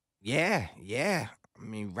 yeah. I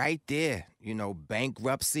mean, right there,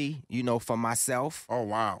 bankruptcy, for myself. Oh,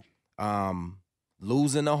 wow.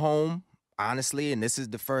 Losing a home, honestly, and this is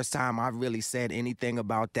the first time I've really said anything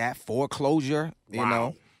about that. Foreclosure,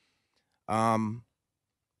 wow.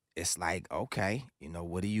 It's like, okay,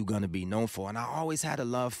 what are you going to be known for? And I always had a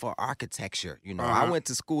love for architecture. Uh-huh. I went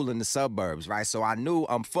to school in the suburbs, right? So I knew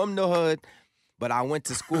I'm from the hood, but I went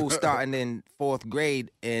to school starting in 4th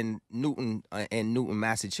grade in Newton,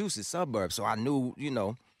 Massachusetts suburbs. So I knew,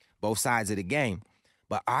 both sides of the game.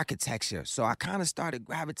 But architecture, so I kind of started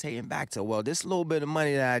gravitating back to, well, this little bit of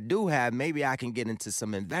money that I do have, maybe I can get into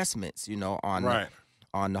some investments,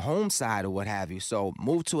 on the home side or what have you. So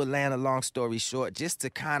moved to Atlanta, long story short, just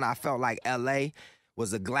to I felt like L.A.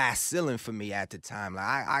 was a glass ceiling for me at the time.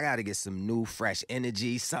 Like, I got to get some new, fresh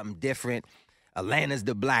energy, something different. Atlanta's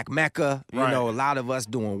the black Mecca. Right. A lot of us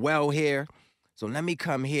doing well here. So let me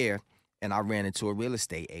come here. And I ran into a real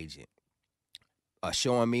estate agent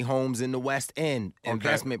showing me homes in the West End,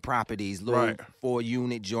 investment properties, little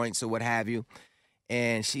 4-unit joints or what have you.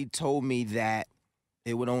 And she told me that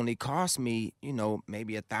it would only cost me,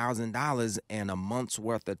 maybe $1,000 and a month's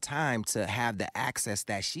worth of time to have the access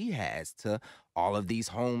that she has to all of these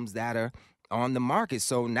homes that are on the market.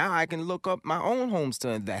 So now I can look up my own homes to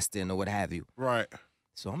invest in or what have you. Right.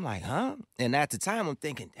 So I'm like, huh? And at the time I'm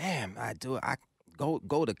thinking, damn, I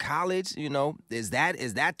go to college, is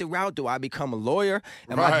that the route? Do I become a lawyer?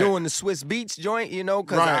 Am I doing the Swiss Beats joint,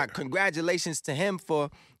 because congratulations to him for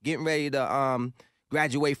getting ready to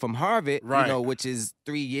graduate from Harvard, which is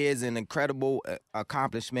 3 years, an incredible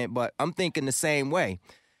accomplishment. But I'm thinking the same way.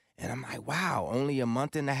 And I'm like, wow, only a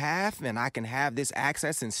month and a half, and I can have this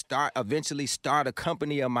access and eventually start a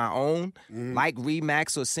company of my own, like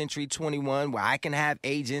Remax or Century 21, where I can have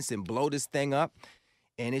agents and blow this thing up.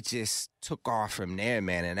 And it just took off from there,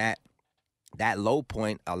 man. And that low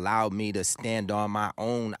point allowed me to stand on my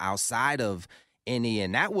own outside of NE.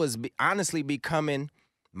 And that was honestly becoming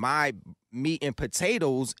my meat and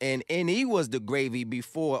potatoes. And NE was the gravy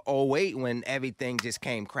before 2008 when everything just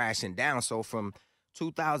came crashing down. So from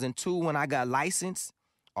 2002 when I got licensed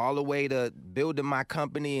all the way to building my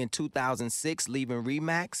company in 2006, leaving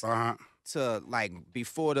Remax. Uh-huh. To like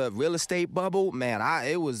before the real estate bubble, man,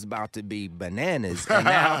 it was about to be bananas. And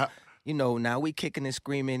now, now we kicking and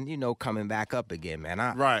screaming, coming back up again, man.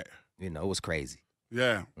 It was crazy.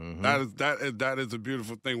 Yeah, that is a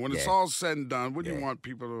beautiful thing. When it's all said and done, what do you want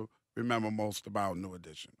people to remember most about New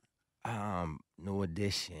Edition? New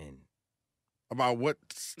Edition. About what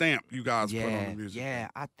stamp you guys put on the music? Yeah,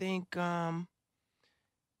 I think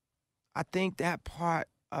that part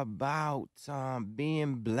about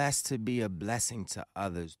being blessed to be a blessing to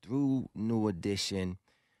others. Through New Edition,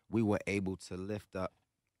 we were able to lift up,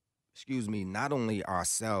 not only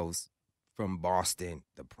ourselves from Boston,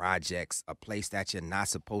 the projects, a place that you're not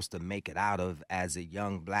supposed to make it out of as a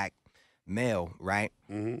young black male, right?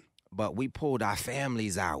 Mm-hmm. But we pulled our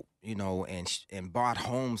families out, and bought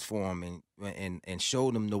homes for them and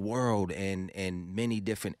showed them the world in many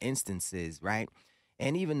different instances, right?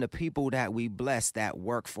 And even the people that we blessed that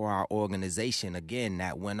work for our organization, again,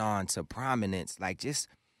 that went on to prominence, like just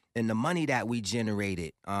in the money that we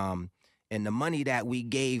generated, and the money that we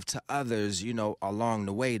gave to others, you know, along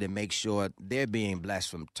the way to make sure they're being blessed,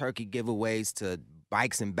 from turkey giveaways to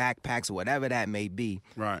bikes and backpacks, or whatever that may be,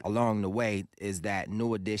 right, along the way, is that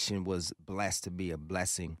New Edition was blessed to be a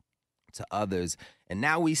blessing to others. And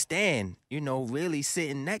now we stand, you know, really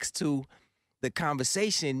sitting next to the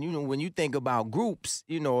conversation, you know, when you think about groups,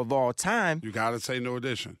 you know, of all time. You got to say New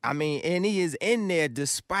Edition. I mean, and he is in there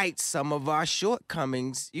despite some of our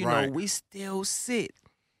shortcomings. You know, we still sit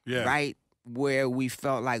right where we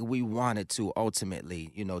felt like we wanted to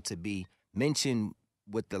ultimately, you know, to be mentioned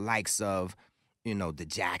with the likes of, you know, the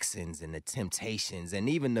Jacksons and the Temptations and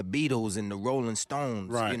even the Beatles and the Rolling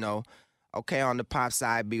Stones, you know. Okay, on the pop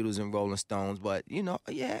side, Beatles and Rolling Stones, but, you know,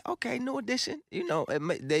 okay, New Edition. You know,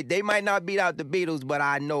 they might not beat out the Beatles, but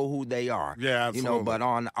I know who they are. Yeah, absolutely. You know, but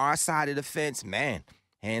on our side of the fence, man,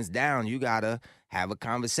 hands down, you got to have a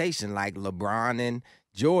conversation like LeBron and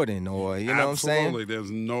Jordan, or, you know what I'm saying? Absolutely, there's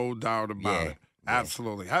no doubt about it.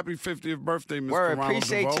 Absolutely. Happy 50th birthday, Mr. Word, Ronald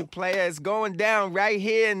appreciate DeVoe. you, player. It's going down right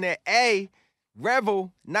here in the A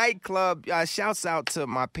Revel nightclub. Shouts out to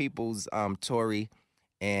my peoples, Tori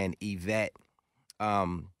and Yvette.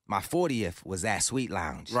 My 40th was at Sweet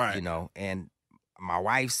Lounge, you know, and my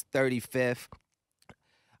wife's 35th.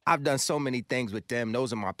 I've done so many things with them.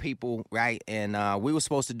 Those are my people, right? And we were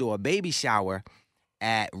supposed to do a baby shower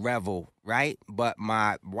at Revel, right? But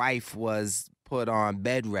my wife was put on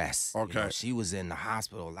bed rest. Okay. You know, she was in the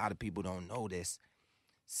hospital. A lot of people don't know this.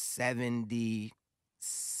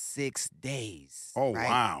 76 days. Oh, right?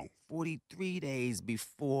 wow. 43 days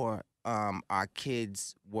before our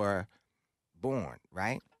kids were born,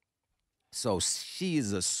 right? So she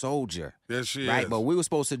is a soldier. Yes, she right? is. But we were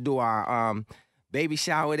supposed to do our baby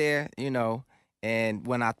shower there, you know, and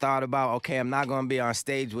when I thought about, okay, I'm not going to be on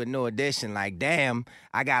stage with New Edition, like, damn,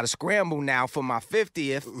 I got to scramble now for my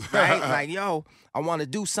 50th, right? Like, yo, I want to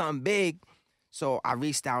do something big. So I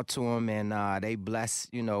reached out to them, and they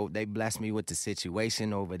blessed me with the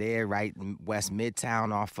situation over there, right in West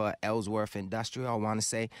Midtown off of Ellsworth Industrial, I want to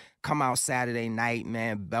say. Come out Saturday night,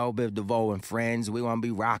 man, Bel Biv Devoe and friends. We're going to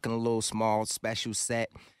be rocking a little small special set.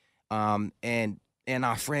 And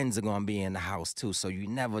our friends are going to be in the house, too, so you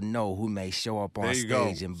never know who may show up on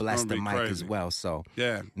stage and bless the mic as well. So,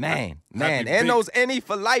 man. And those NE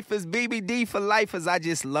for Lifers, BBD for Lifers, I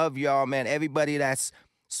just love y'all, man. Everybody that's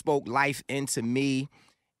spoke life into me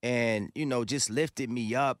and, you know, just lifted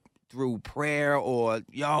me up through prayer or,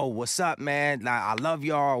 yo, what's up, man? I love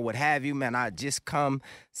y'all, what have you, man. I just come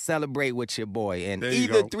celebrate with your boy. And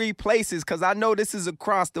either three places, because I know this is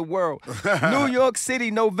across the world. New York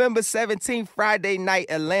City, November 17th, Friday night.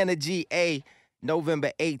 Atlanta, GA,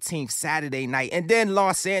 November 18th, Saturday night. And then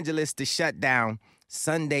Los Angeles, the shutdown,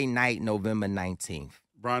 Sunday night, November 19th.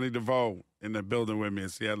 Ronnie DeVoe in the building with me.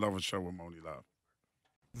 It's the Ed Lover Show with Moni Love.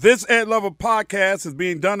 This Ed Lover podcast is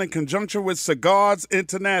being done in conjunction with Cigars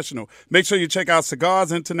International. Make sure you check out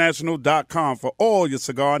cigarsinternational.com for all your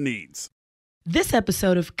cigar needs. This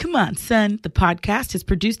episode of Come On, Son, the podcast is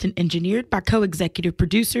produced and engineered by co-executive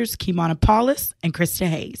producers Kimana Paulus and Krista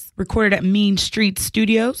Hayes. Recorded at Mean Street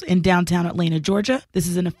Studios in downtown Atlanta, Georgia. This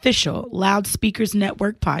is an official Loudspeakers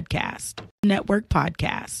Network podcast. Network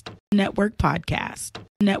podcast. Network podcast.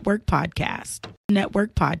 Network podcast.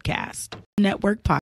 Network podcast. Network podcast.